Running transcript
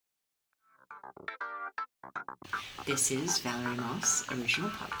This is Valerie Moss Original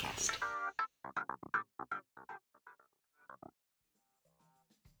Podcast.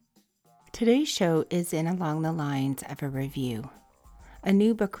 Today's show is in along the lines of a review, a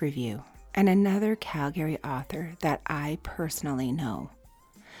new book review, and another Calgary author that I personally know.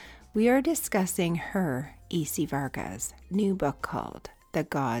 We are discussing her, E.C. Varga's, new book called The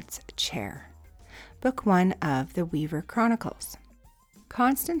God's Chair, Book 1 of the Weaver Chronicles.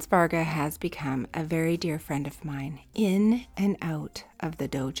 Constance Varga has become a very dear friend of mine in and out of the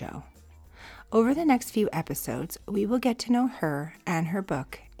dojo. Over the next few episodes, we will get to know her and her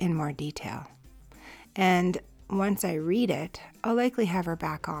book in more detail. And once I read it, I'll likely have her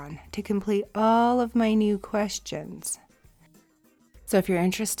back on to complete all of my new questions. So if you're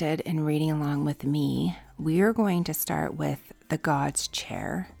interested in reading along with me, we are going to start with The God's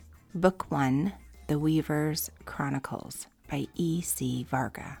Chair, Book 1, The Weaver's Chronicles by E.C.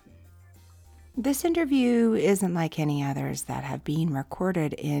 Varga. This interview isn't like any others that have been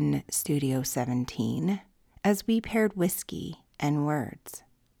recorded in Studio 17, as we paired whiskey and words.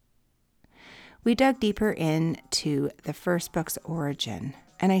 We dug deeper into the first book's origin,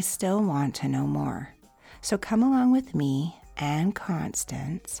 and I still want to know more. So come along with me and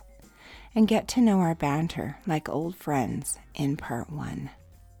Constance and get to know our banter like old friends in part 1.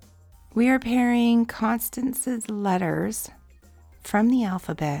 We are pairing Constance's letters from the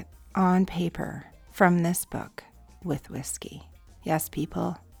alphabet on paper from this book with whiskey. Yes,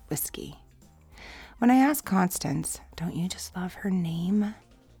 people, whiskey. When I asked Constance, don't you just love her name?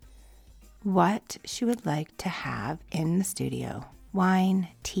 What she would like to have in the studio, wine,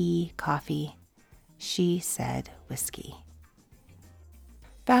 tea, coffee, she said whiskey.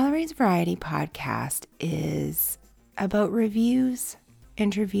 Valerie's Variety Podcast is about reviews,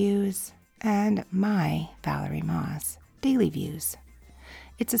 interviews, and my, Valerie Moss, daily views.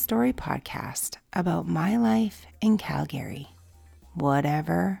 It's a story podcast about my life in Calgary.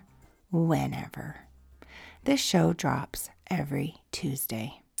 Whatever, whenever. This show drops every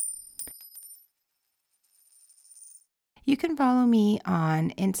Tuesday. You can follow me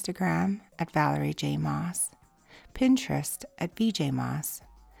on Instagram at Valerie J. Moss, Pinterest at VJ Moss,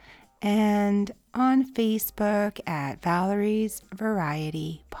 and on Facebook at Valerie's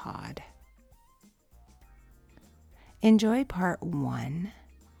Variety Pod. Enjoy part 1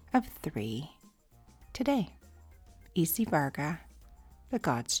 of 3 today. E.C. Varga, The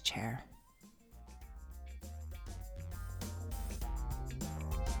God's Chair.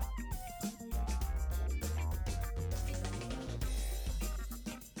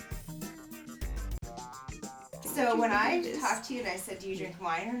 So when I talked to you and I said, do you drink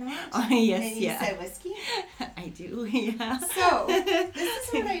wine or not? Oh, yes, and you said whiskey? I do, yeah. So this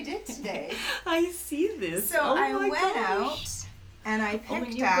is what I did today. I see this. So I went out and I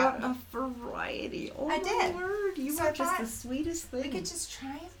picked you up. got a variety. Oh, I did. My word. You So are I just thought the sweetest thing. We could just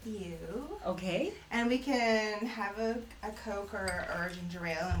try a few. Okay. And we can have a Coke or a ginger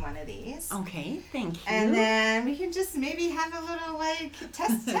ale in one of these. Okay, thank you. And then we can just maybe have a little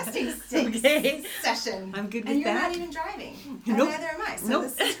testing session. I'm good with that. And you're not even driving. And Nope. neither am I. So Nope.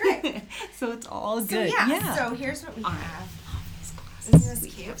 this is great. So it's all So good. yeah. So here's what we have. These glasses. Isn't this we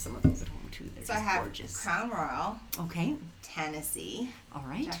cute? have some of those at home too. They're So just I have gorgeous. Crown Royal, Okay. Tennessee, All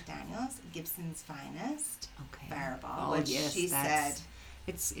right. Jack Daniels, Gibson's Finest, Okay. Fireball, Oh, which yes, she said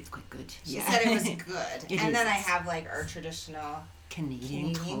it's quite good. she said it was good. It and is. then I have like our traditional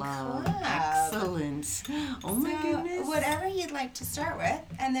Canadian Club. Excellent. Oh my So, goodness. whatever you'd like to start with,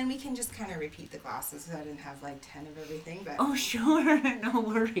 and then we can just kind of repeat the glasses because I didn't have like 10 of everything. But Oh, sure. No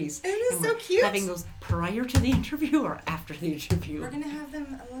worries. It is And so we're cute. Having those prior to the interview or after the interview? we're gonna have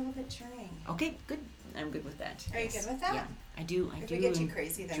them a little bit during. Okay, good. I'm good with that. Are you good with that? Yeah, I do. If we get too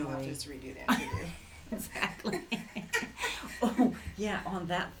crazy, then we'll enjoy- just redo the interview. Exactly. Oh, yeah, on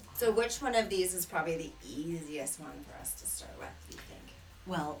that. So which one of these is probably the easiest one for us to start with, do you think?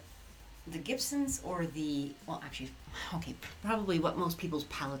 Well, the Gibsons or okay, probably what most people's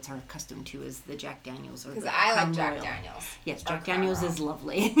palates are accustomed to is the Jack Daniels or the Because I like Crown Jack Royal. Daniels. Yes, Or Jack Crown Daniels Royal. is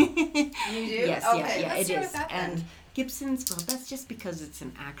lovely. You do? Yes, Okay, yeah, let's it start is. with that then. And Gibson's, well, that's just because it's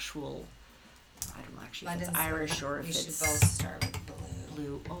an actual, I don't know actually if London it's Irish or if we should it's both start with blue.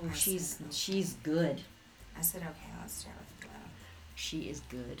 blue. Oh, I she's said good. I said, okay, let's start with blue. She is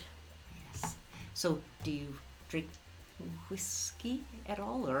good. Yes. So, do you drink whiskey at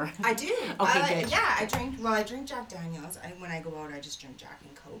all, or? I do. Okay, good. Yeah, I drink Jack Daniels. When I go out, I just drink Jack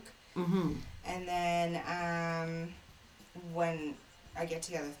and Coke. Mm-hmm. And then when I get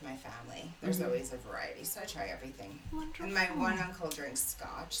together with my family, there's always a variety, so I try everything. Wonderful. And my one uncle drinks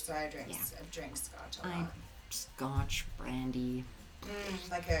scotch, so I drink Yeah. Scotch a I lot. Scotch, brandy.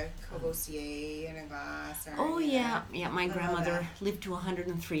 Like a Courvoisier in a glass. Or Oh yeah. My I love grandmother that. lived to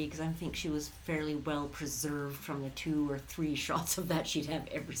 103 because I think she was fairly well preserved from the 2 or 3 shots of that she'd have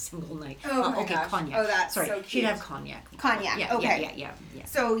every single night. Oh my okay, gosh. cognac. Oh, that's Sorry, so cute. she'd have cognac. Cognac. Yeah, Okay. yeah.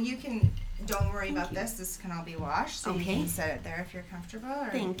 So you can, don't worry Thank about you. this. This can all be washed. So you Okay. can set it there if you're comfortable. Or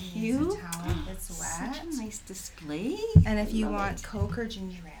Thank you can use you. a towel if it's wet. Such a nice display. And if you Love want it. Coke or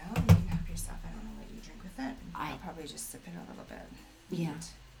ginger ale, you can help yourself. I don't know what you drink with it. I'll probably just sip it a little bit. Yeah.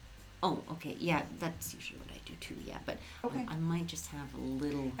 Oh, okay. Yeah, that's usually what I do too. Yeah, but Okay. I might just have a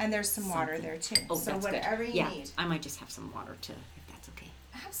little. And there's some water something. there too. Oh, so that's whatever good. you Yeah, need. I might just have some water too, if that's okay.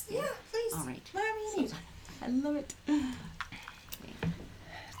 Yeah, please. All right. Whatever you need. I love it. Okay.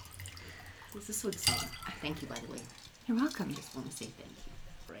 This is so exciting. Thank you, by the way. You're welcome. I just want to say thank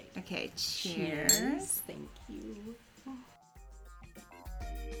you. Right. Okay, cheers. Thank you.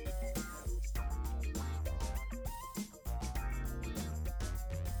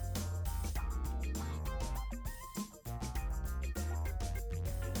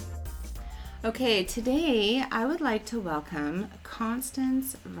 Okay, today I would like to welcome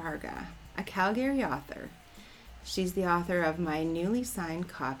Constance Varga, a Calgary author. She's the author of my newly signed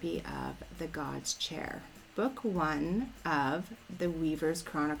copy of The God's Chair, Book 1 of The Weaver's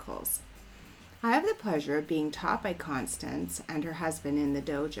Chronicles. I have the pleasure of being taught by Constance and her husband in the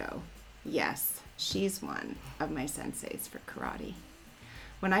dojo. Yes, she's one of my senseis for karate.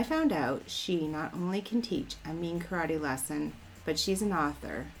 When I found out she not only can teach a mean karate lesson, but she's an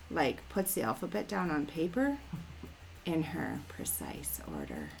author, like puts the alphabet down on paper in her precise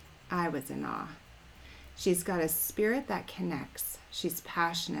order, I was in awe. She's got a spirit that connects. She's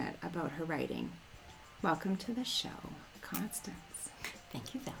passionate about her writing. Welcome to the show, Constance.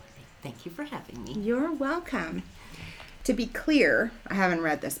 Thank you, Valerie. Thank you for having me. You're welcome. To be clear, I haven't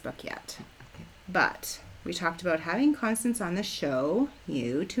read this book yet, but we talked about having Constance on the show,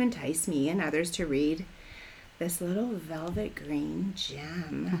 to entice me and others to read this little velvet green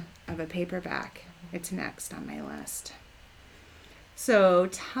gem of a paperback. It's next on my list. So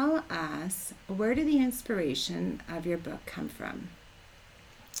tell us, where did the inspiration of your book come from?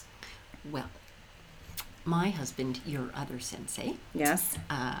 Well, my husband, your other sensei, Yes.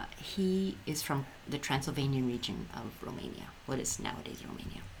 he is from the Transylvanian region of Romania, what is nowadays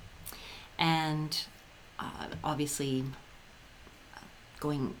Romania. And obviously,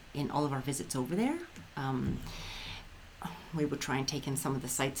 going in all of our visits over there, we would try and take in some of the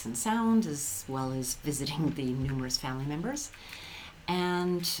sights and sounds as well as visiting the numerous family members.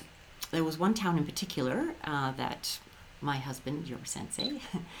 And there was one town in particular that my husband, your sensei,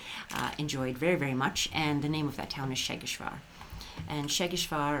 enjoyed very, very much, and the name of that town is Szegeshvár. And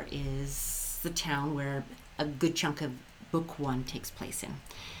Szegeshvár is the town where a good chunk of Book 1 takes place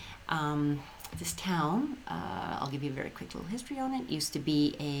in. This town, I'll give you a very quick little history on it, used to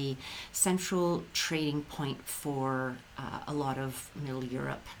be a central trading point for a lot of Middle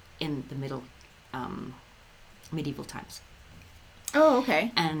Europe in the medieval times. Oh,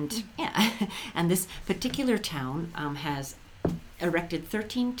 okay. And yeah, and this particular town has erected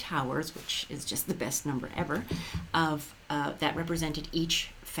 13 towers, which is just the best number ever, of that represented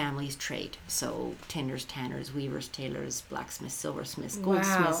each family's trade. So tinners, tanners, weavers, tailors, blacksmiths, silversmiths,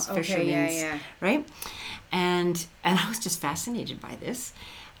 goldsmiths, Wow. Okay, fishermen, yeah. right? And I was just fascinated by this.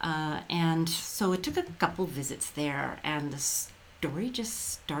 And so it took a couple visits there, and the story just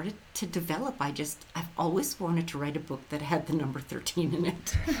started to develop. I've always wanted to write a book that had the number 13 in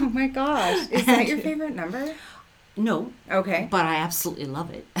it. Oh my gosh. Is that your favorite number? No, Okay. but I absolutely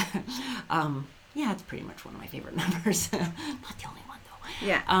love it. Yeah, it's pretty much one of my favorite numbers. Not the only one though.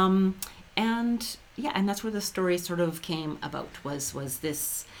 Yeah. And that's where the story sort of came about, was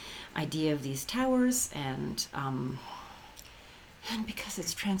this idea of these towers, and because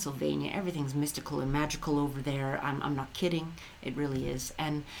it's Transylvania, everything's mystical and magical over there. I'm not kidding, it really is.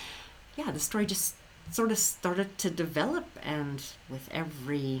 And yeah, the story just sort of started to develop, and with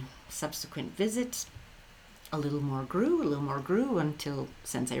every subsequent visit, a little more grew until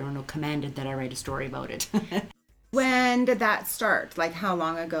Sensei Rono commanded that I write a story about it. When did that start? Like, how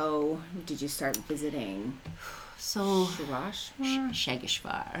long ago did you start visiting? So,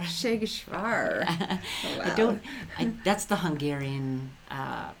 Szegeshvár. Szegeshvár. Wow. That's the Hungarian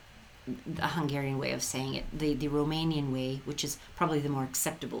way of saying it. The Romanian way, which is probably the more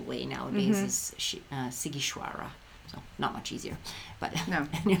acceptable way nowadays, is Sighișoara. So not much easier, but No,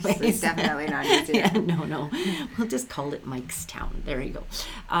 anyways, it's definitely not easier. Yeah, no, we'll just call it Mike's Town. There you go.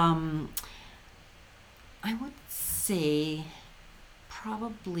 I would say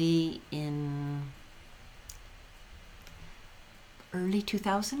probably in early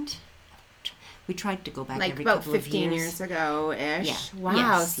 2000. We tried to go back like every about couple 15 of years ago-ish. Yeah. Wow.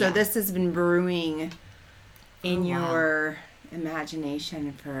 Yes, So yeah. this has been brewing in Oh, wow. your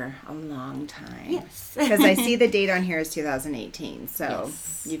imagination for a long time. Yes. Because I see the date on here is 2018. So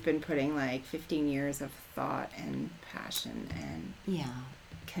Yes. you've been putting like 15 years of thought and passion and Yeah.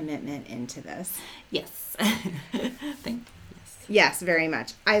 commitment into this. Yes. Thank yes. Yes, very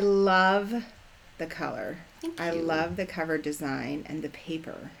much. I love the color. Thank I you. love the cover design and the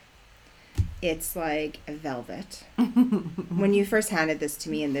paper. It's like velvet. When you first handed this to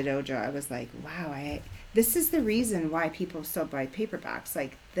me in the dojo, I was like, wow, this is the reason why people still buy paperbacks.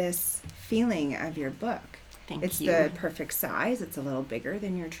 Like this feeling of your book. Thank It's you. the perfect size. It's a little bigger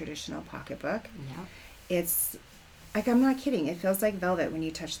than your traditional pocketbook. Yeah. It's like, I'm not kidding. It feels like velvet when you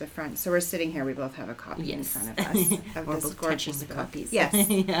touch the front. So we're sitting here. We both have a copy in Yes. front of us of We're this both gorgeous touching the book. copies. Yes,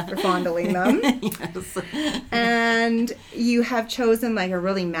 Yeah. we're fondling them. Yes. And you have chosen like a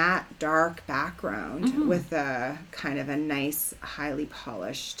really matte, dark background Mhm. with a kind of a nice, highly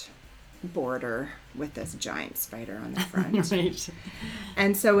polished border with this giant spider on the front. Right.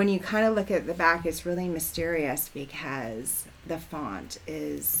 And so when you kind of look at the back, it's really mysterious because the font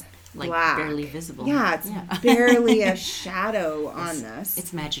is Like black. barely visible. Yeah, it's barely a shadow on It's- this.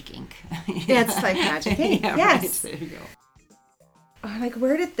 It's magic ink. It's like magic ink, Yeah, yes. Right. There you go. Like,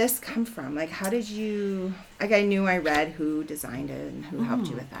 where did this come from? Like, how did you... Like, I knew I read who designed it and who helped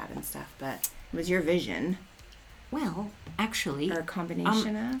you with that and stuff, but it was your vision Well, actually, or a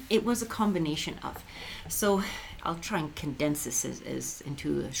combination of? it was a combination of. So I'll try and condense this as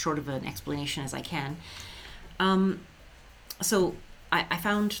into as short of an explanation as I can. So I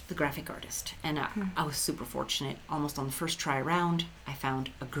found the graphic artist, and I was super fortunate. Almost on the first try around, I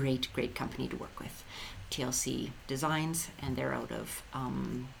found a great company to work with, TLC Designs, and they're out of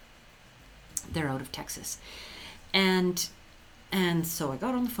Texas, and so I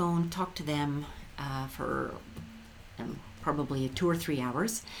got on the phone, talked to them for probably 2 or 3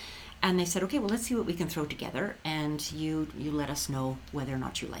 hours, and they said, okay, well, let's see what we can throw together, and you let us know whether or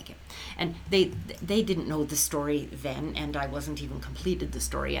not you like it. And they didn't know the story then, and I wasn't even completed the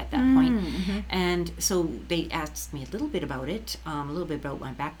story at that point. And so they asked me a little bit about it, a little bit about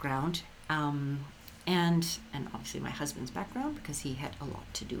my background, and obviously my husband's background, because he had a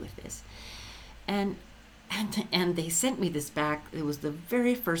lot to do with this. And they sent me this back. It was the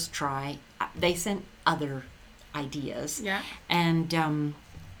very first try. They sent other ideas. Yeah. And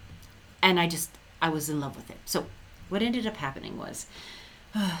I was in love with it. So what ended up happening was,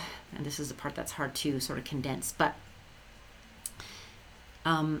 and this is the part that's hard to sort of condense, but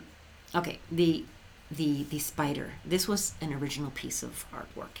okay, the spider. This was an original piece of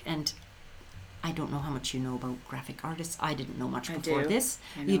artwork, and I don't know how much you know about graphic artists. I didn't know much before this.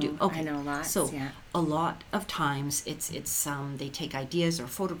 I know, You do. Okay. I know lots, So yeah. a lot of times it's they take ideas or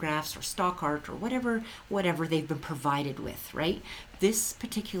photographs or stock art or whatever they've been provided with, right? This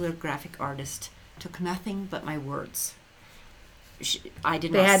particular graphic artist took nothing but my words. I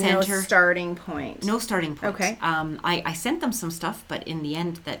did not They had no send her starting point. no starting point. Okay. I sent them some stuff, but in the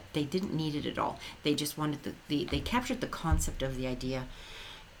end, that they didn't need it at all. They just wanted they captured the concept of the idea.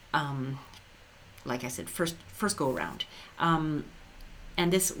 Like I said, first go around, and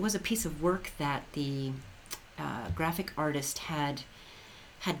this was a piece of work that the graphic artist had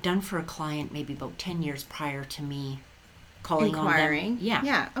done for a client maybe about 10 years prior to me calling Inquiring. on them. Yeah.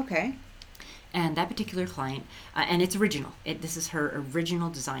 Yeah, okay. And that particular client, and it's original. This is her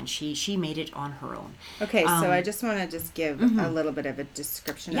original design. She made it on her own. Okay, so I just want to give a little bit of a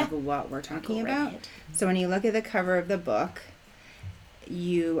description Yeah. of what we're talking Go right about. ahead. So when you look at the cover of the book,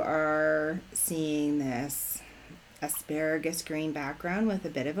 you are seeing this asparagus green background with a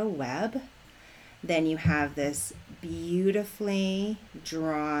bit of a web. Then you have this beautifully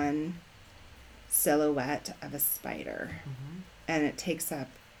drawn silhouette of a spider. And it takes up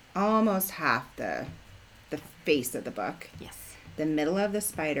almost half the face of the book. Yes. The middle of the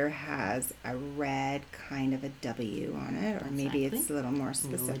spider has a red kind of a W on it, or maybe it's a little more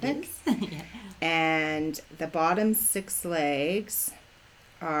specific. Yeah. And the bottom 6 legs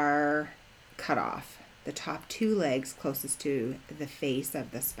are cut off. The top 2 legs closest to the face of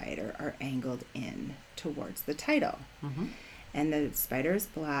the spider are angled in towards the title. And the spider is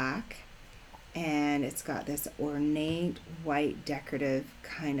black, and it's got this ornate white decorative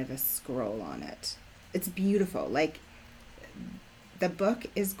kind of a scroll on it. It's beautiful. Like, the book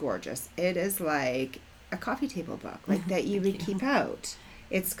is gorgeous. It is like a coffee table book, like that you would keep out.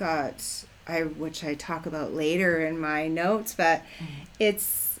 It's got, which I talk about later in my notes, but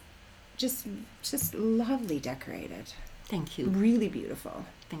it's just lovely decorated. Thank you. Really beautiful.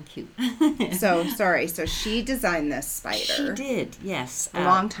 Thank you. So, sorry. So she designed this spider. She did, yes. A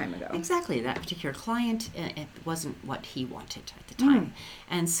long time ago. Exactly. That particular client, it wasn't what he wanted at the time.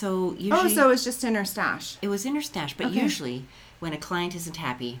 And so usually... Oh, so it was just in her stash. It was in her stash, but Okay. usually when a client isn't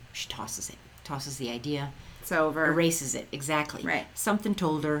happy, she tosses it. Tosses the idea. It's over. Erases it. Exactly. Right. Something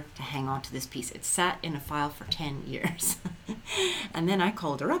told her to hang on to this piece. It sat in a file for 10 years. And then I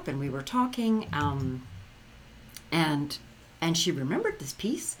called her up and we were talking, and she remembered this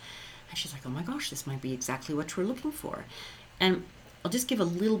piece. And she's like, oh my gosh, this might be exactly what we're looking for. And I'll just give a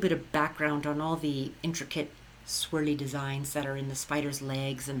little bit of background on all the intricate swirly designs that are in the spider's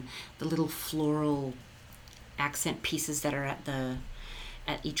legs and the little floral accent pieces that are at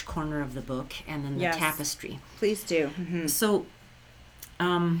each corner of the book, and then the Yes. tapestry. Please do. Mm-hmm. So,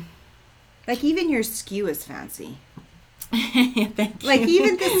 Like even your skew is fancy. thank you. Like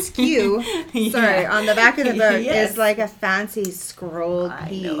even the skew, sorry, on the back of the book Yes. is like a fancy scrolled I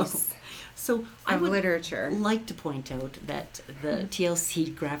know. piece So I of would literature. like to point out that the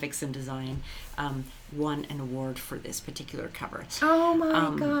TLC Graphics and Design won an award for this particular cover. Oh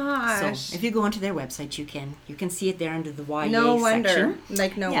my gosh. So if you go onto their website, you can see it there under the YA No wonder. section.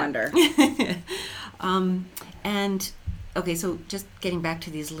 Like no Yeah. wonder. And okay, so just getting back to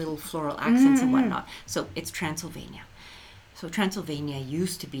these little floral accents and whatnot. So it's Transylvania. So Transylvania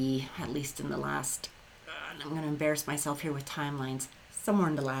used to be, at least in the last, I'm going to embarrass myself here with timelines, somewhere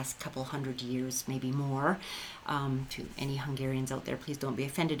in the last couple hundred years, maybe more. To any Hungarians out there, please don't be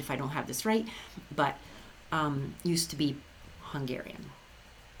offended if I don't have this right, but used to be Hungarian.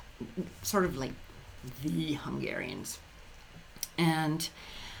 Sort of like the Hungarians. And,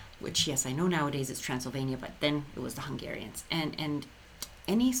 which, yes, I know nowadays it's Transylvania, but then it was the Hungarians. And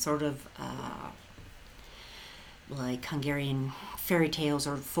any sort of like Hungarian fairy tales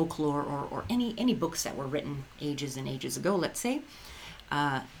or folklore or any books that were written ages and ages ago, let's say,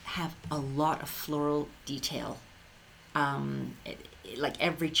 have a lot of floral detail. Like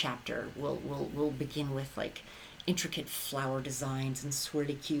every chapter will begin with like intricate flower designs and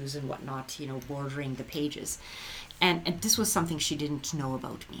swirly cues and whatnot, bordering the pages. And this was something she didn't know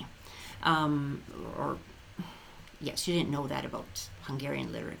about me. She didn't know that about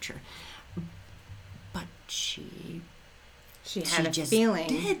Hungarian literature. But she had a just feeling.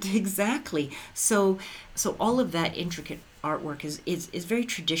 did, exactly. So all of that intricate artwork is very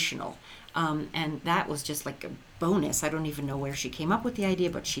traditional. And that was just like a bonus. I don't even know where she came up with the idea,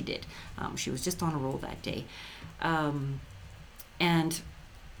 but she did. She was just on a roll that day. And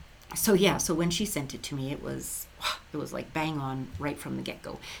so when she sent it to me, it was like bang on right from the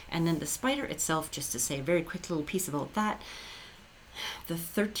get-go. And then the spider itself, just to say a very quick little piece about that, the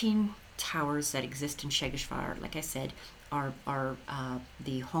 13 towers that exist in Székesfehérvár, like I said, are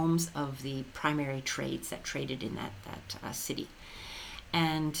the homes of the primary trades that traded in that city.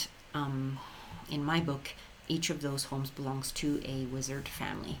 And in my book, each of those homes belongs to a wizard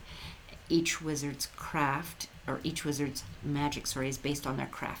family. Each wizard's craft, or each wizard's magic, is based on their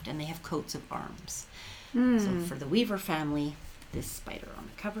craft, and they have coats of arms. So for the Weaver family, this spider on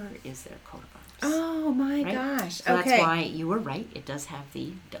the cover is their coat of arms. Oh my Right? gosh. So okay. that's why you were right. It does have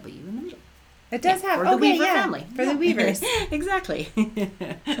the W in the middle. It does have for the Weaver family. For the Weavers. Exactly.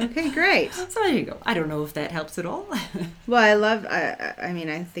 Okay, great. So there you go. I don't know if that helps at all. Well, I love,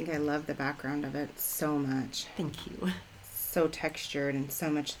 I think I love the background of it so much. Thank you. So textured and so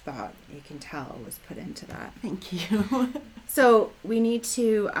much thought, you can tell, was put into that. Thank you. So we need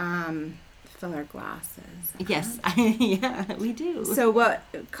to fill our glasses. Yes, yeah, we do. So what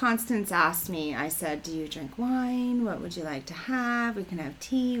Constance asked me, I said, do you drink wine? What would you like to have? We can have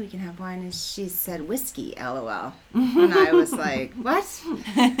tea, we can have wine. And she said, whiskey, LOL. And I was like, what?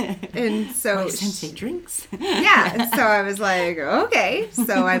 And so... Sensei drinks. Yeah, and so I was like, okay.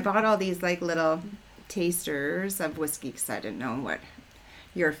 So I bought all these like little tasters of whiskey because I didn't know what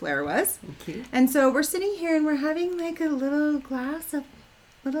your flair was. Thank you. And so we're sitting here and we're having like a little glass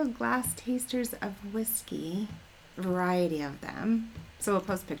tasters of whiskey, a variety of them. So we'll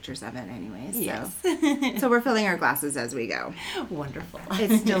post pictures of it anyways. Yes. So we're filling our glasses as we go. Wonderful.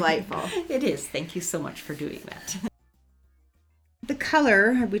 It's delightful. It is. Thank you so much for doing that. The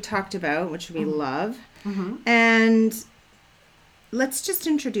color we talked about, which we love. Mm-hmm. And let's just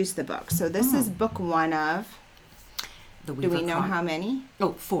introduce the book. So this is book 1 of... The Do we Weaver know Chron- how many?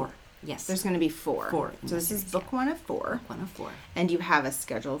 Oh, 4. Yes. There's going to be 4. 4 in So the this is series, book 1 of 4. 1 of 4. And you have a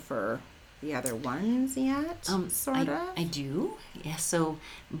schedule for the other ones yet? Sort of? I do. Yeah, so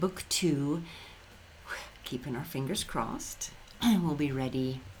book 2, keeping our fingers crossed, will be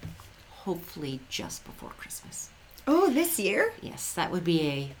ready hopefully just before Christmas. Oh, this year? Yes, that would be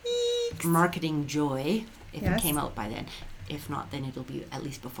a marketing joy if it came out by then. If not, then it'll be at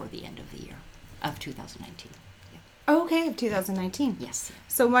least before the end of the year of 2019. Okay, of 2019. Yes.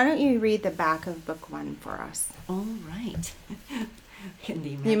 So why don't you read the back of book 1 for us? All right.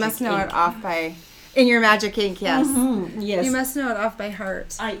 You must know it off by... In your magic ink, yes. Mm-hmm, yes. You must know it off by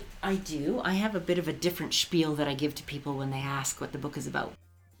heart. I do. I have a bit of a different spiel that I give to people when they ask what the book is about.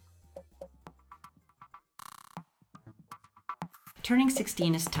 Turning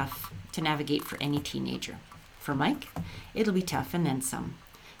 16 is tough to navigate for any teenager. For Mike, it'll be tough and then some.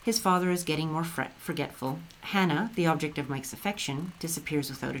 His father is getting more forgetful. Hannah, the object of Mike's affection, disappears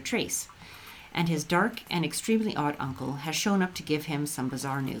without a trace. And his dark and extremely odd uncle has shown up to give him some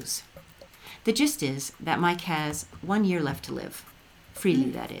bizarre news. The gist is that Mike has 1 year left to live. Freely,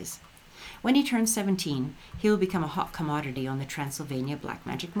 that is. When he turns 17, he will become a hot commodity on the Transylvania black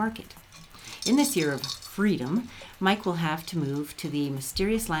magic market. In this year of freedom, Mike will have to move to the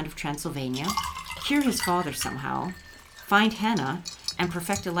mysterious land of Transylvania, cure his father somehow, find Hannah, and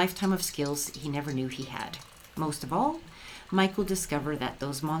perfect a lifetime of skills he never knew he had. Most of all, Mike will discover that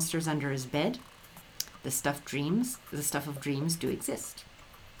those monsters under his bed, the stuff of dreams, do exist.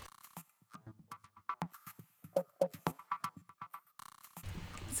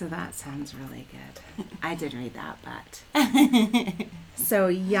 So that sounds really good. I did read that, but... So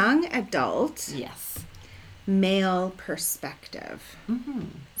young adult. Yes. Male perspective. Mm-hmm.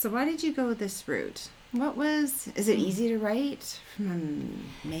 So why did you go this route? Is it easy to write from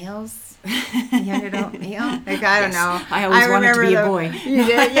males? Young adult male? Like, I don't know. I always wanted to be a boy. You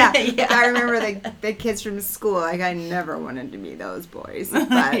did? Yeah. Yeah. I remember the kids from school. Like, I never wanted to be those boys. But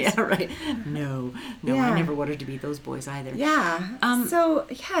yeah, right. No, yeah. I never wanted to be those boys either. Yeah. So,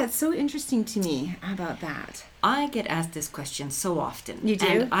 yeah, it's so interesting to me about that. I get asked this question so often. You do?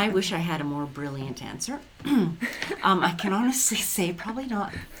 And I wish I had a more brilliant answer. I can honestly say probably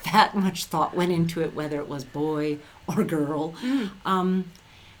not that much thought went into it, whether it was boy or girl.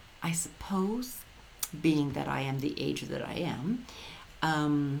 I suppose, being that I am the age that I am,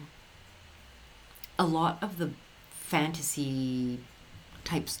 a lot of the fantasy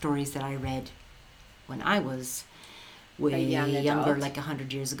type stories that I read when I was way younger, like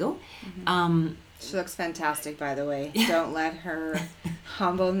 100 years ago, she looks fantastic, by the way. Don't let her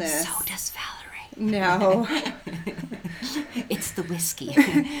humbleness. So does Valerie. No. It's the whiskey.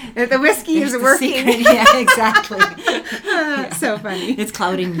 The whiskey is working. Secret. Yeah, exactly. That's so funny. It's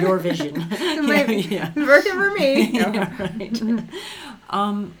clouding your vision. It's working for me. No. Yeah,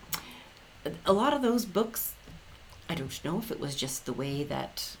 right. A lot of those books, I don't know if it was just the way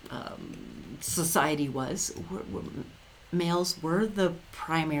that society was, males were the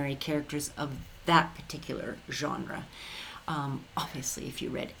primary characters of that particular genre. Obviously, if you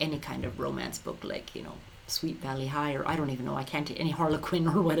read any kind of romance book, like, Sweet Valley High, or I don't even know, any Harlequin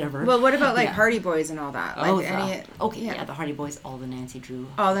or whatever. Well, what about Hardy Boys and all that? The Hardy Boys, all the Nancy Drew.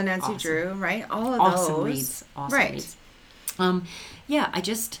 All the Nancy Drew, right? All of awesome those. Awesome reads.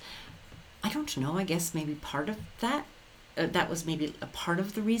 I don't know, I guess maybe part of that, that was maybe a part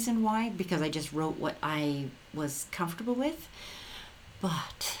of the reason why, because I just wrote what I was comfortable with.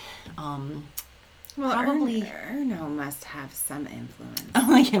 But, probably Erno must have some influence.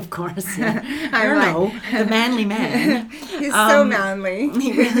 Oh, yeah, of course. Yeah. Erno, the manly man. He's so manly.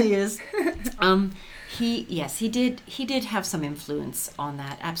 He really is. He did have some influence on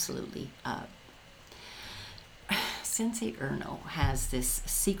that. Absolutely. Sensei Erno has this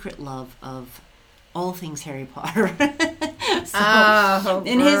secret love of all things Harry Potter.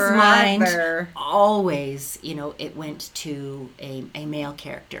 In his mind, always, it went to a male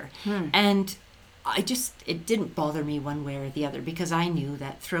character. And it didn't bother me one way or the other, because I knew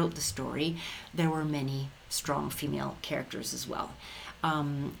that throughout the story there were many strong female characters as well.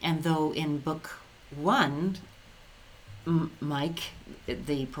 And though in book 1, Mike,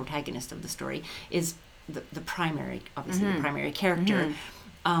 the protagonist of the story, is the primary, obviously the primary character,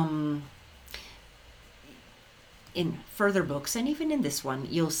 in further books, and even in this one,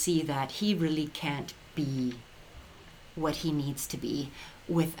 you'll see that he really can't be what he needs to be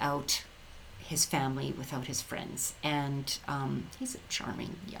without his family, without his friends. And he's a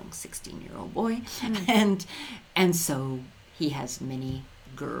charming young 16-year-old boy, and so he has many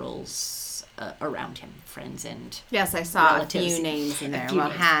girls around him, friends and yes, I saw relatives. A few names in there. Well,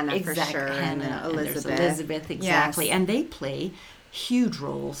 Hannah for sure, Hannah, and Elizabeth. Elizabeth, exactly, yes. And they play huge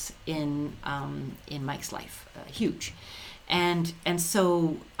roles in Mike's life, huge, and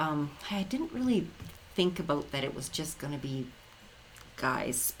so I didn't really think about that it was just going to be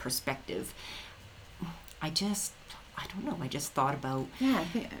Guy's perspective. I don't know. I just thought about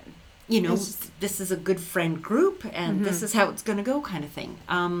this is a good friend group, and this is how it's going to go, kind of thing.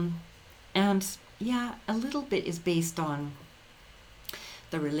 And yeah, a little bit is based on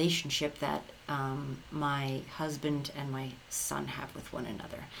the relationship that my husband and my son have with one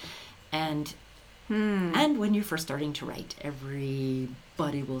another. And when you're first starting to write,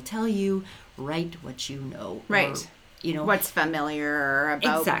 everybody will tell you, write what you know. Right. Or, you know, what's familiar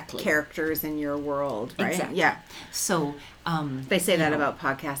about exactly. characters in your world, right? Exactly. Yeah. So they say that about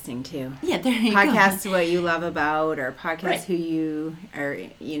podcasting too. Yeah, there you podcast go. What you love about, or podcast right. who you are,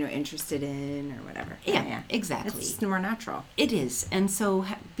 interested in, or whatever. Yeah, exactly. It's more natural. It is. And so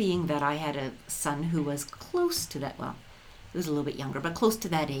being that I had a son who was close to that, well, he was a little bit younger, but close to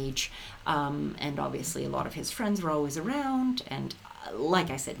that age, and obviously a lot of his friends were always around, and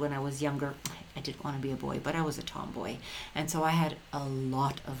like I said, when I was younger, I didn't want to be a boy, but I was a tomboy. And so I had a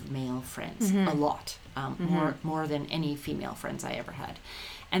lot of male friends, a lot, more than any female friends I ever had.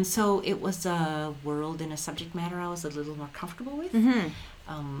 And so it was a world and a subject matter I was a little more comfortable with. And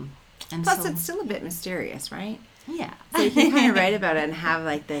plus, it's still a bit mysterious, right? Yeah. So you can kind of write about it and have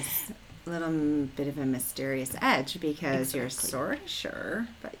like this little bit of a mysterious edge, because you're sort of sure,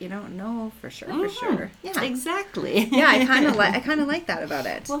 but you don't know for sure. Yeah, exactly. Yeah, I kind of like that about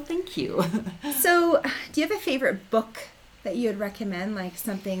it. Well, thank you. So, do you have a favorite book that you would recommend, like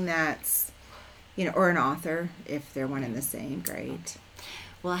something that's, or an author, if they're one and the same? Great.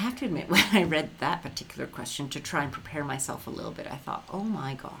 Well, I have to admit, when I read that particular question to try and prepare myself a little bit, I thought, oh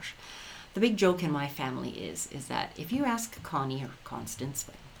my gosh, the big joke in my family is that if you ask Connie, or Constance,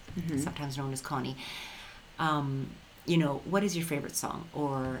 sometimes known as Connie, what is your favorite song?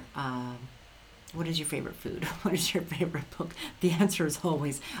 Or what is your favorite food? What is your favorite book? The answer is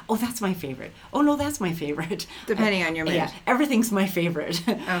always, oh, that's my favorite. Oh, no, that's my favorite. Depending on your mood. Yeah, everything's my favorite.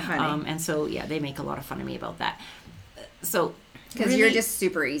 Oh, funny. And so, yeah, they make a lot of fun of me about that. So... Because really, you're just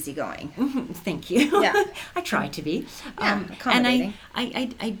super easygoing. Thank you. Yeah. I try to be. Accommodating.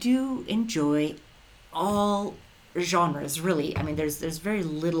 And I do enjoy all genres, really. I mean, there's very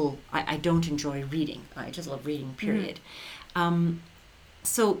little I don't enjoy reading. I just love reading, period.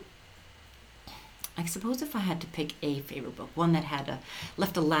 So I suppose if I had to pick a favorite book, one that had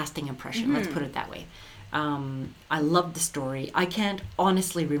left a lasting impression, let's put it that way. I loved the story. I can't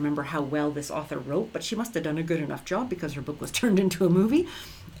honestly remember how well this author wrote, but she must have done a good enough job because her book was turned into a movie,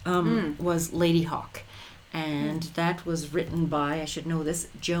 was Lady Hawk. And that was written by, I should know this,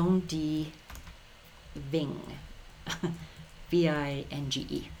 Joan D. Vinge.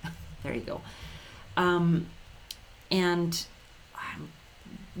 Vinge. There you go. And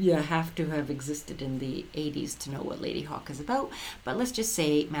you have to have existed in the 80s to know what Lady Hawk is about. But let's just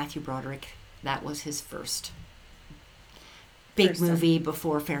say Matthew Broderick, that was his first big movie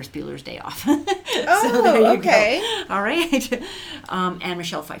before Ferris Bueller's Day Off. So there you go. All right. And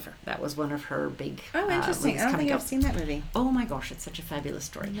Michelle Pfeiffer. That was one of her big interesting. I don't think I've seen that movie. Oh my gosh, it's such a fabulous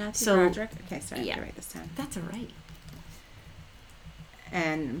story. Matthew Broderick. Okay, sorry, I have to write this down. That's all right.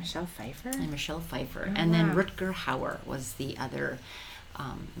 And Michelle Pfeiffer? And then Rutger Hauer was the other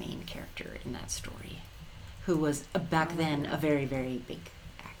main character in that story, who was back then a very, very big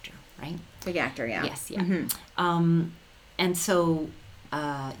actor, right? Big actor, yeah. Yes, yeah. And so,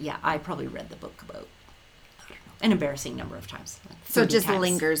 I probably read the book about, I don't know, an embarrassing number of times. Like so it just times.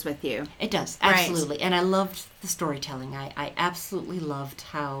 Lingers with you. It does, absolutely. Right. And I loved the storytelling. I absolutely loved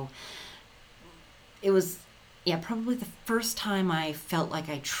how it was, probably the first time I felt like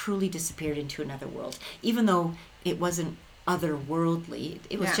I truly disappeared into another world, even though it wasn't otherworldly.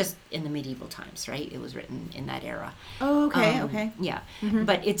 It was just in the medieval times, right? It was written in that era. Oh, okay, okay. Yeah,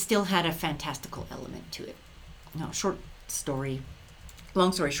 but it still had a fantastical element to it. Short story,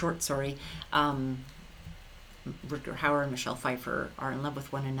 long story, short story. Rutger Hauer and Michelle Pfeiffer are in love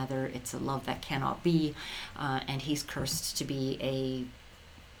with one another. It's a love that cannot be, and he's cursed to be a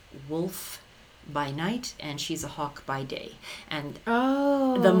wolf by night and she's a hawk by day, and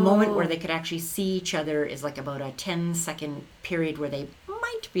the moment where they could actually see each other is like about a 10-second period where they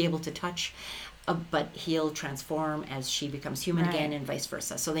might be able to touch, but he'll transform as she becomes human again, and vice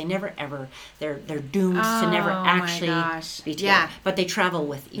versa. So they never ever, they're doomed to never actually be together. Yeah. But they travel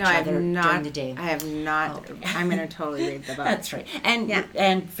with each other during the day. I have not. Okay. I'm going to totally read the book. That's right.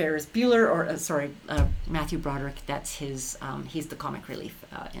 And Ferris Bueller, Matthew Broderick, that's his, he's the comic relief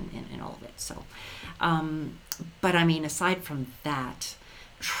in all of it. So, but I mean, aside from that,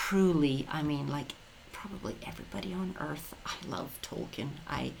 truly, I mean, like probably everybody on earth, I love Tolkien.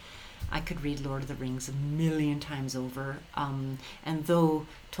 I could read Lord of the Rings a million times over. And though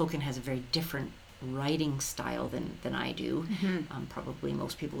Tolkien has a very different writing style than I do, probably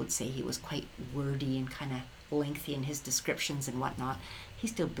most people would say he was quite wordy and kind of lengthy in his descriptions and whatnot. He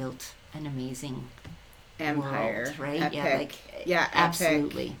still built an amazing empire, world, right? Epic.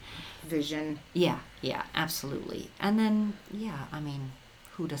 Absolutely. vision. Yeah, absolutely. And then, yeah, I mean,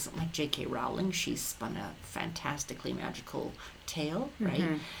 who doesn't like J.K. Rowling? She's spun a fantastically magical tale,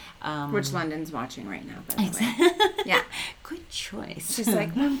 right? Which London's watching right now, by the way. Yeah. Good choice. She's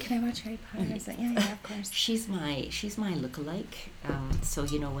like, Mom, can I watch Harry Potter? I was like, yeah, of course. She's my lookalike. So,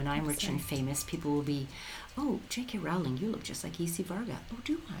 you know, when I'm rich and famous, people will be, oh, J.K. Rowling, you look just like E.C. Varga. Oh,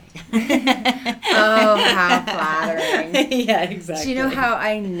 do I? Oh, how flattering. Yeah, exactly. Do you know how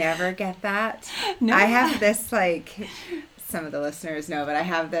I never get that? No. I have this, like, some of the listeners know, but I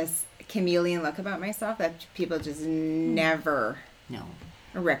have this chameleon look about myself that people just never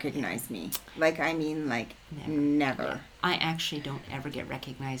recognize me. Like, I mean, like, never. Yeah. I actually don't ever get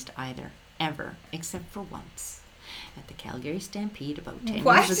recognized either. Ever. Except for once. At the Calgary Stampede about 10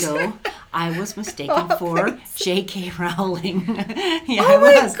 years ago, I was mistaken for J.K. Rowling. Yeah, oh I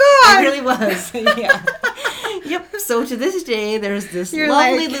was. My God. I really was. Yeah. Yep. So to this day, there's this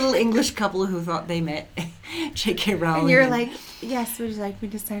lovely little English couple who thought they met J.K. Rowling. And you're like, yes, would you like me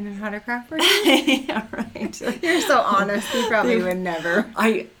to sign an autograph for you? Yeah, right. You're so honest. You probably would never.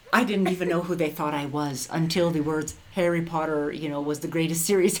 I didn't even know who they thought I was until the words Harry Potter, you know, was the greatest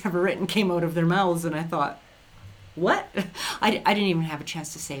series ever written came out of their mouths, and I thought, what? I didn't even have a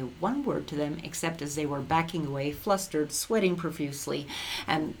chance to say one word to them, except as they were backing away, flustered, sweating profusely,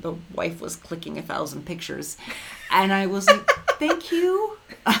 and the wife was clicking 1,000 pictures. And I was like, thank you.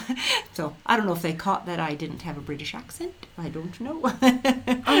 So I don't know if they caught that I didn't have a British accent. I don't know.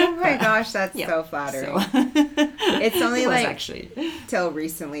 Oh my gosh, that's so flattering. So. It's only till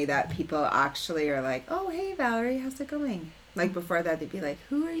recently that people actually are like, oh, hey, Valerie, how's it going? Like, before that, they'd be like,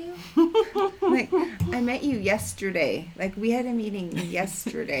 who are you? Like, I met you yesterday. Like, we had a meeting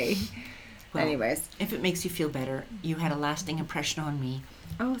yesterday. Well, anyways. If it makes you feel better, you had a lasting impression on me.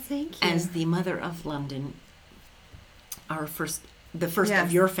 Oh, thank you. As the mother of London, the first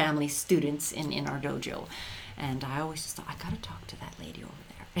of your family students in our dojo. And I always just thought, I got to talk to that lady over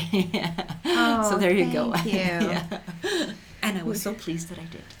there. Yeah. Oh, so there you go. Thank you. Yeah. And I was so pleased that I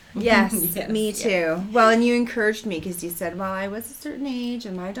did. Yes, me too. Yeah. Well, and you encouraged me because you said, well, I was a certain age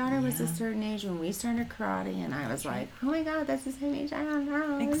and my daughter was a certain age when we started karate. And I was like, oh my God, that's the same age I am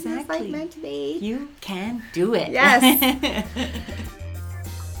now. Exactly. It's like meant to be. You can do it. Yes.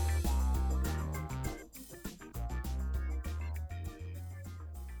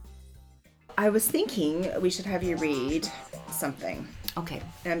 I was thinking we should have you read something. Okay.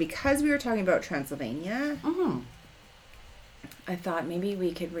 And because we were talking about Transylvania, I thought maybe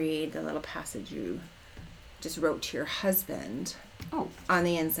we could read the little passage you just wrote to your husband on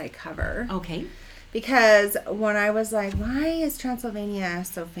the inside cover. Okay. Because when I was like, why is Transylvania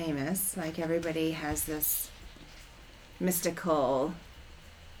so famous? Like, everybody has this mystical,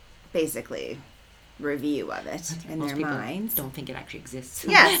 basically, review of it in Most their minds. Don't think it actually exists.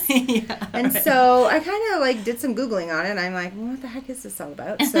 Yes. Yeah, and so I kind of like did some Googling on it. And I'm like, well, what the heck is this all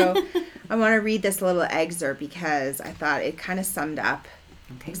about? So I want to read this little excerpt because I thought it kind of summed up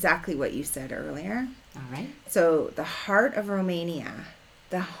exactly what you said earlier. All right. So the heart of Romania,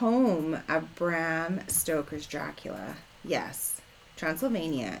 the home of Bram Stoker's Dracula. Yes,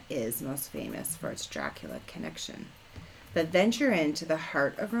 Transylvania is most famous for its Dracula connection. But venture into the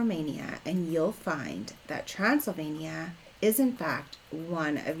heart of Romania and you'll find that Transylvania is in fact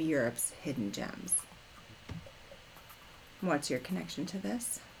one of Europe's hidden gems. What's your connection to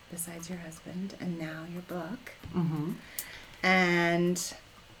this, besides your husband and now your book? Mm-hmm. And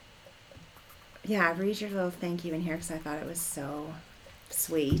yeah, read your little thank you in here because I thought it was so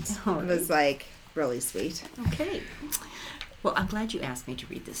sweet. It was like really sweet. Okay. Well, I'm glad you asked me to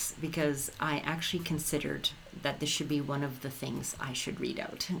read this because I actually considered that this should be one of the things I should read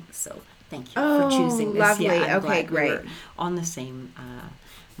out. So thank you for choosing this. Lovely. Yeah, I'm okay, glad great. we were on the same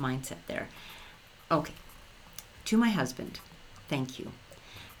mindset there. Okay. To my husband, thank you.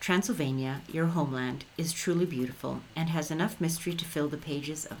 Transylvania, your homeland, is truly beautiful and has enough mystery to fill the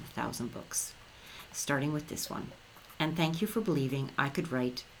pages of 1,000 books, starting with this one. And thank you for believing I could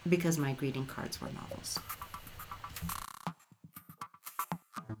write because my greeting cards were novels.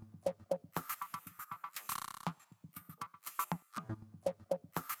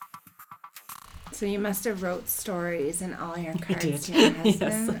 So you must have wrote stories in all your cards to I your did.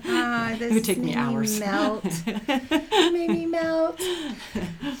 husband. Yes. This It would take me hours. Made me melt.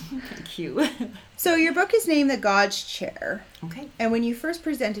 Thank you. So your book is named The God's Chair. Okay. And when you first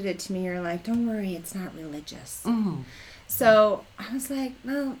presented it to me, you're like, don't worry, it's not religious. Mm-hmm. So I was like,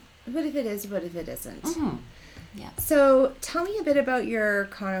 well, what if it is, what if it isn't? Mm-hmm. Yeah. So tell me a bit about your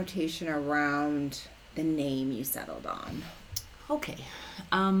connotation around the name you settled on. Okay.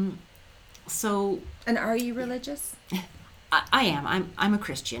 So... And are you religious? I am. I'm a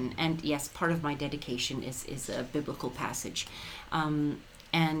Christian, and yes, part of my dedication is a biblical passage,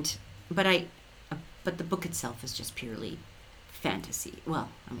 and but I but the book itself is just purely fantasy. Well,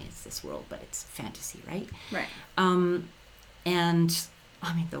 I mean, it's this world, but it's fantasy, right? Right. And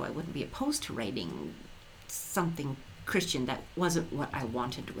I mean, though I wouldn't be opposed to writing something Christian, that wasn't what I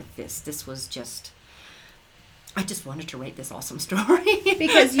wanted with this. This was just, I just wanted to write this awesome story.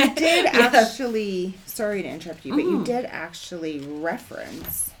 Because you did actually, sorry to interrupt you, but you did actually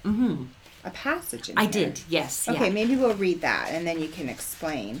reference a passage in I here. did, yes. Okay, yeah. maybe we'll read that and then you can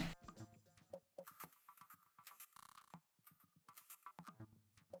explain.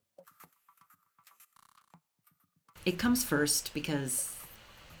 It comes first because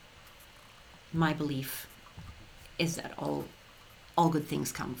my belief is that all good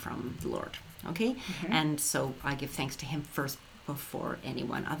things come from the Lord. Okay? And so I give thanks to him first before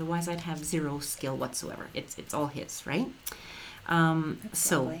anyone. Otherwise I'd have zero skill whatsoever. It's all his, right?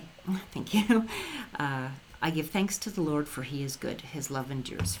 So lovely. thank you. I give thanks to the Lord, for he is good. His love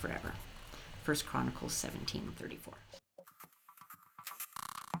endures forever. 1 Chronicles 17:34.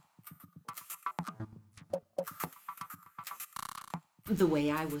 The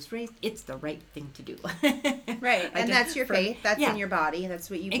way I was raised, it's the right thing to do. Right, and that's your faith. That's yeah. in your body. That's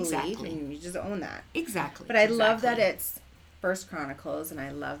what you believe, Exactly. and you just own that. Exactly. But I love that exactly. it's First Chronicles, and I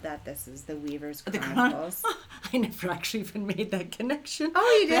love that this is the Weaver's The Chronicles. I never actually even made that connection.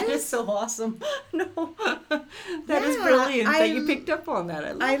 Oh, you That did? is so awesome. No, that is Yeah, brilliant that I- you picked up on that.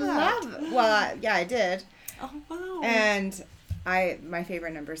 I love I that. love. Well, yeah, I did, Oh wow. and my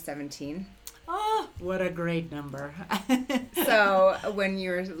favorite number is 17. Oh, what a great number. So when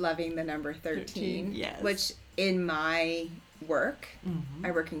you're loving the number 13, yes. which in my work, Mhm.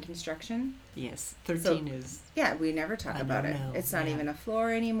 I work in construction. Yes, 13 is. Yeah, we never talk I about don't it. know, It's not yeah. even a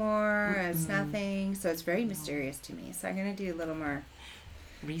floor anymore. It's nothing. So it's very mysterious to me. So I'm going to do a little more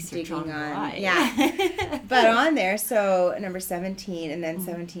Research digging on why. Yeah. But on there, so number 17, and then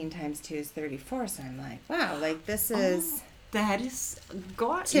 17 times 2 is 34. So I'm like, wow, like this is, That is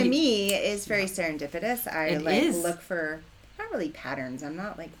God. to me, is very serendipitous. I It like is. look for, not really patterns. I'm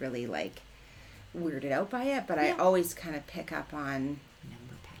not like really like weirded out by it, but I Yeah. always kind of pick up on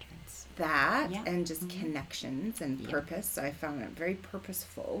Number patterns. that Yeah. and just connections and Yeah. purpose. So I found it very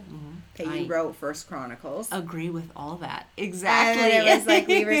purposeful that I you wrote First Chronicles. agree with all that. And Exactly. then it was like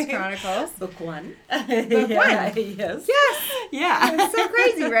Weaver's Chronicles. Book one. Book Yeah, one. Yes. Yes. Yeah. It's so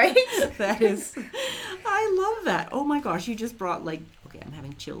crazy, right? That is. I love that. Oh my gosh, you just brought like. Okay, I'm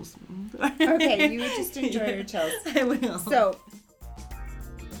having chills. Okay, you just enjoy your chills. I will. So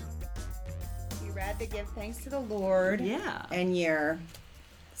you read to give thanks to the Lord. Yeah. And you're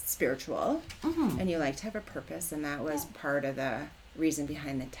spiritual. Mhm. And you like to have a purpose, and that was part of the reason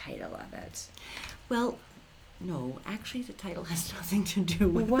behind the title of it. Well, no, actually, the title has nothing to do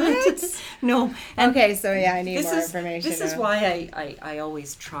with What? it. No. And Okay, so yeah, I need this more is, information. This is now. why I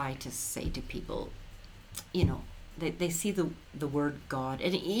always try to say to people, you know, they see the word God,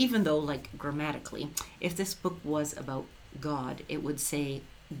 and even though, like, grammatically, if this book was about God, it would say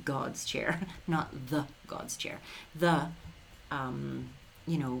God's chair, not the God's chair. The,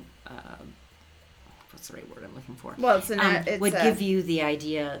 you know, what's the right word I'm looking for? Well, it's would give you the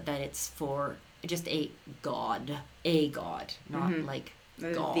idea that it's for just a God, not like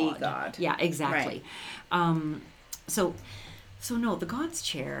The God. God. Yeah, exactly. So no, the God's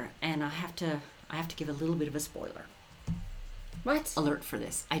chair, and I have to give a little bit of a spoiler What? alert for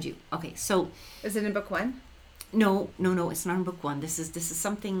this. I do. Okay, so Is it in book one? no, it's not in book one. This is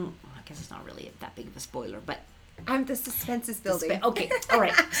something. I guess it's not really that big of a spoiler, but The suspense is building. okay, all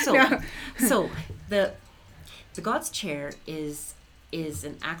right. So No. so the God's chair is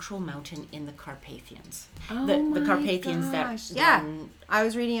an actual mountain in the Carpathians. Oh the my Carpathians gosh. that Yeah. run- I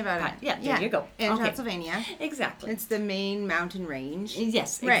was reading about it. Yeah, there you go. In Okay. Pennsylvania. Exactly. It's the main mountain range.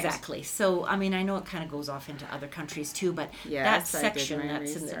 Yes, Right. exactly. So, I mean, I know it kind of goes off into other countries too, but Yes, that section I did my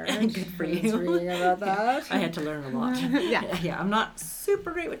that's in there, research. good for I was you. reading about that. I had to learn a lot. Yeah. I'm not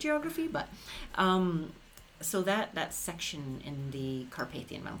super great with geography, but so that section in the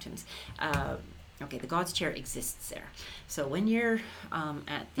Carpathian Mountains. Okay, the God's Chair exists there. So when you're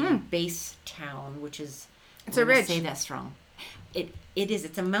at the base town, which is It's I'm a gonna ridge. say that strong. It is.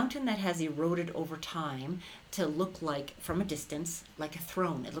 It's a mountain that has eroded over time to look like, from a distance, like a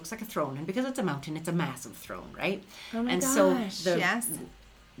throne. It looks like a throne, and because it's a mountain, it's a massive throne, right? Oh my and gosh. so Yes.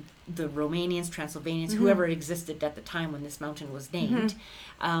 the Romanians, Transylvanians, whoever existed at the time when this mountain was named,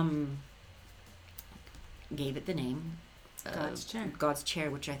 gave it the name God's Chair. God's Chair,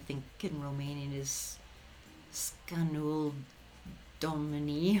 which I think in Romanian is Scanul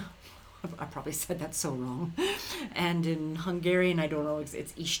Domini. I probably said that so wrong. And in Hungarian, I don't know,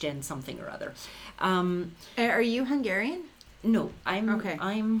 it's Isten something or other. Are you Hungarian? No, I'm Okay.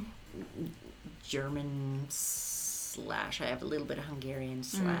 I'm German / I have a little bit of Hungarian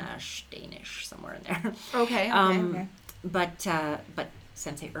 / Danish somewhere in there. Okay. But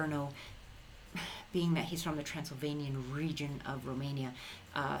Sensei Erno, being that he's from the Transylvanian region of Romania,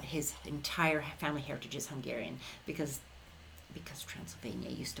 his entire family heritage is Hungarian because Transylvania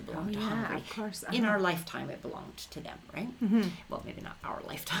used to belong to Hungary. Of course. In our lifetime, it belonged to them, right? Well, maybe not our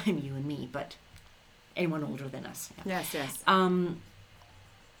lifetime, you and me, but anyone older than us. Yeah. Yes.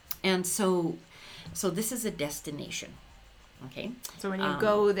 And so this is a destination, okay? So when you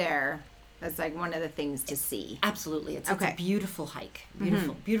go there, that's like one of the things to see. Absolutely, it's a beautiful hike,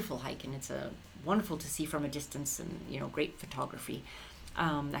 beautiful hike, and it's wonderful to see from a distance, and great photography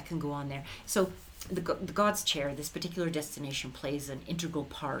that can go on there. So the God's Chair, this particular destination, plays an integral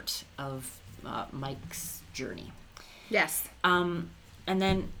part of Mike's journey. Yes. And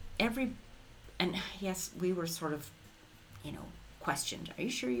then yes, we were sort of, questioned. Are you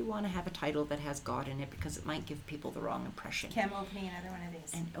sure you want to have a title that has God in it, because it might give people the wrong impression? Okay, I'm opening another one of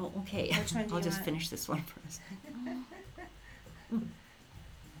these. And okay, Which one do I'll you just want? finish this one first.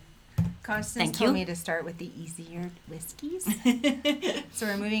 Constance Thank told you. me to start with the easier whiskeys. So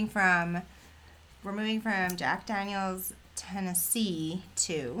we're moving from Jack Daniel's Tennessee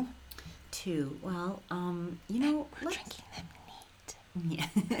to Well, we're let's drinking them neat. Yeah,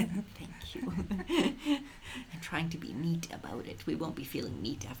 thank you. I'm trying to be neat about it. We won't be feeling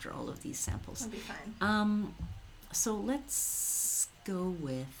neat after all of these samples. It'll be fine. So let's go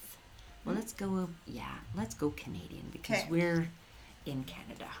with, let's go Canadian, because Okay. we're in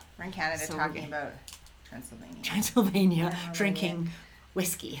Canada. We're in Canada So talking about Transylvania. Transylvania, Yeah, drinking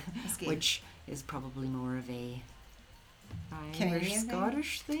whiskey, Whiskey. which is probably more of a Canadian Irish thing?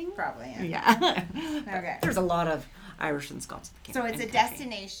 Scottish thing. Probably, yeah. Yeah. Okay. There's a lot of Irish and Scots. So it's a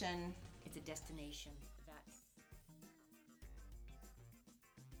destination. It's a destination that.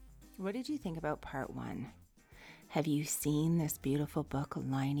 What did you think about part 1? Have you seen this beautiful book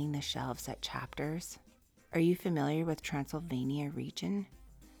lining the shelves at Chapters? Are you familiar with Transylvania region?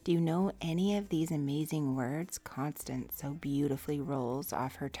 Do you know any of these amazing words Constance so beautifully rolls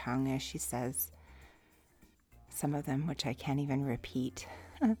off her tongue as she says some of them, which I can't even repeat?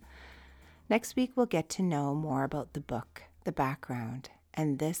 Next week, we'll get to know more about the book, the background,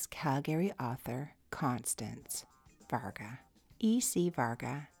 and this Calgary author, Constance Varga, E.C.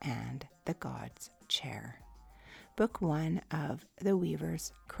 Varga, and The God's Chair. Book 1 of The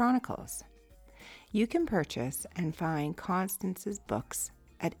Weaver's Chronicles. You can purchase and find Constance's books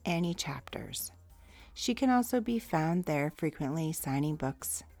at any Chapters. She can also be found there frequently signing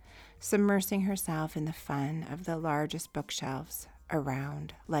books, submersing herself in the fun of the largest bookshelves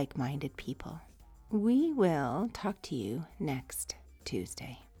around like-minded people. We will talk to you next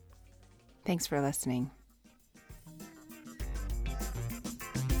Tuesday. Thanks for listening.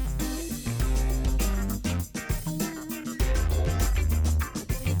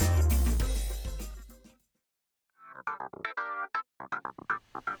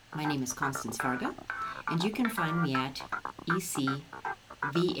 My name is Constance Varga, and you can find me at ecvarga.com.